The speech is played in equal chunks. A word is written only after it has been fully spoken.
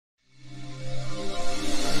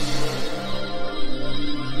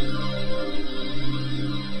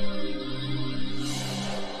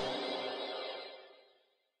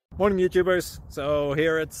Morning YouTubers. So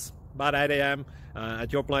here it's about 8 a.m.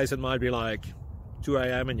 At your place it might be like 2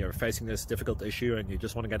 a.m. and you're facing this difficult issue and you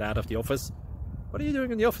just want to get out of the office. What are you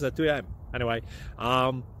doing in the office at 2 a.m.? Anyway,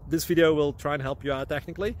 this video will try and help you out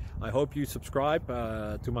technically. I hope you subscribe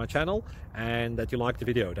to my channel and that you like the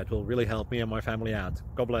video. That will really help me and my family out.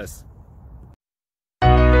 God bless.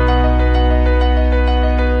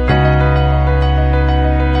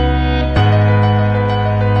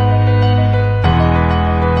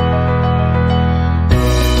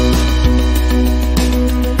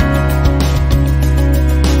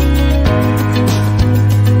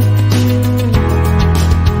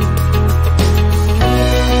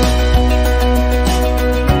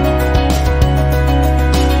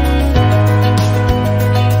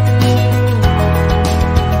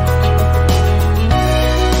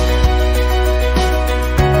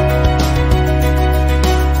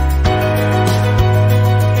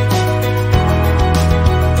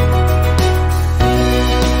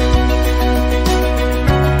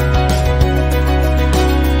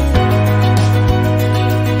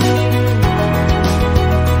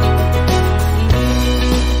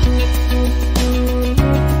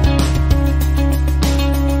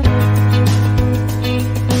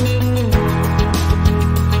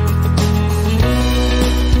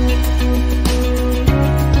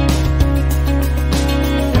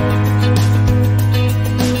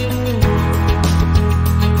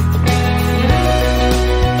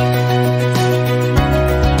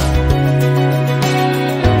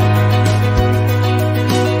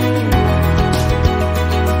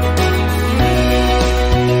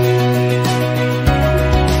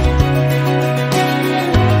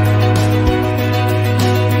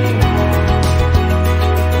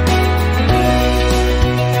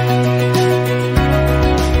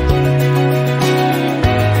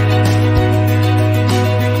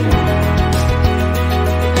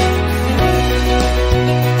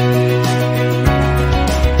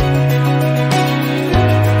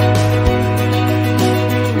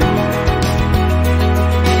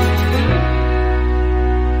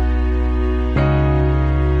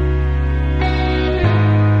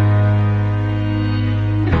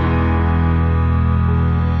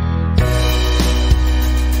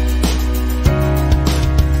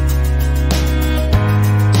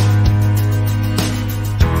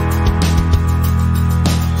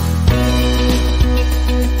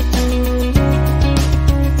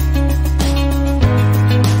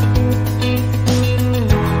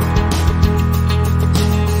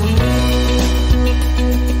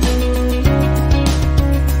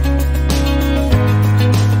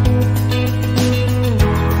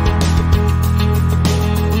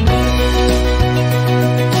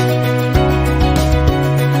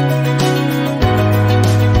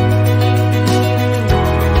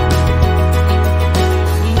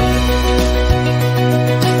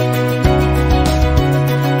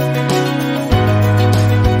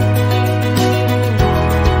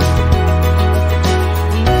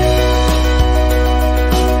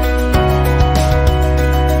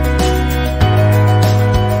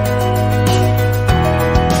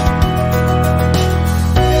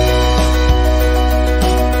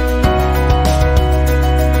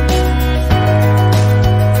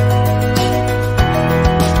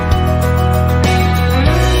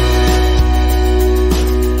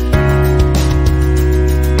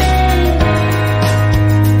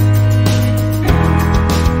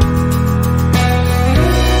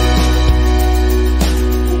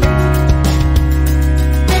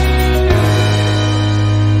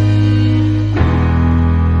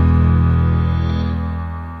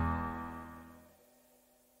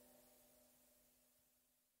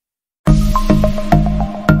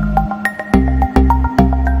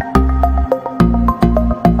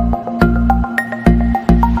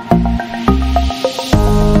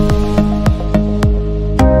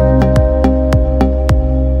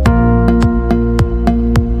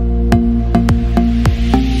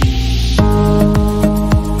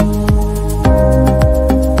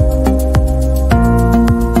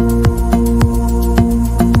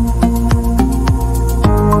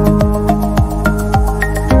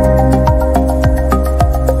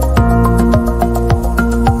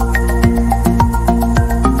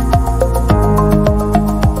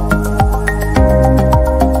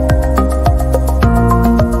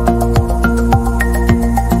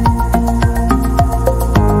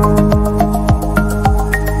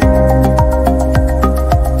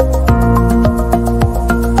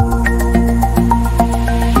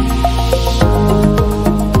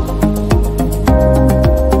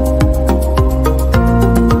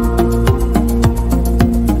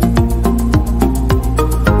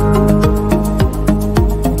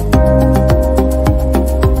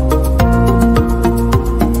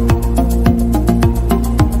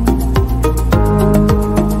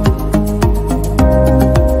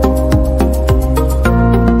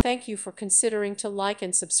 for considering to like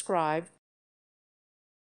and subscribe.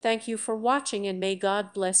 Thank you for watching, and may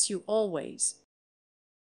God bless you always.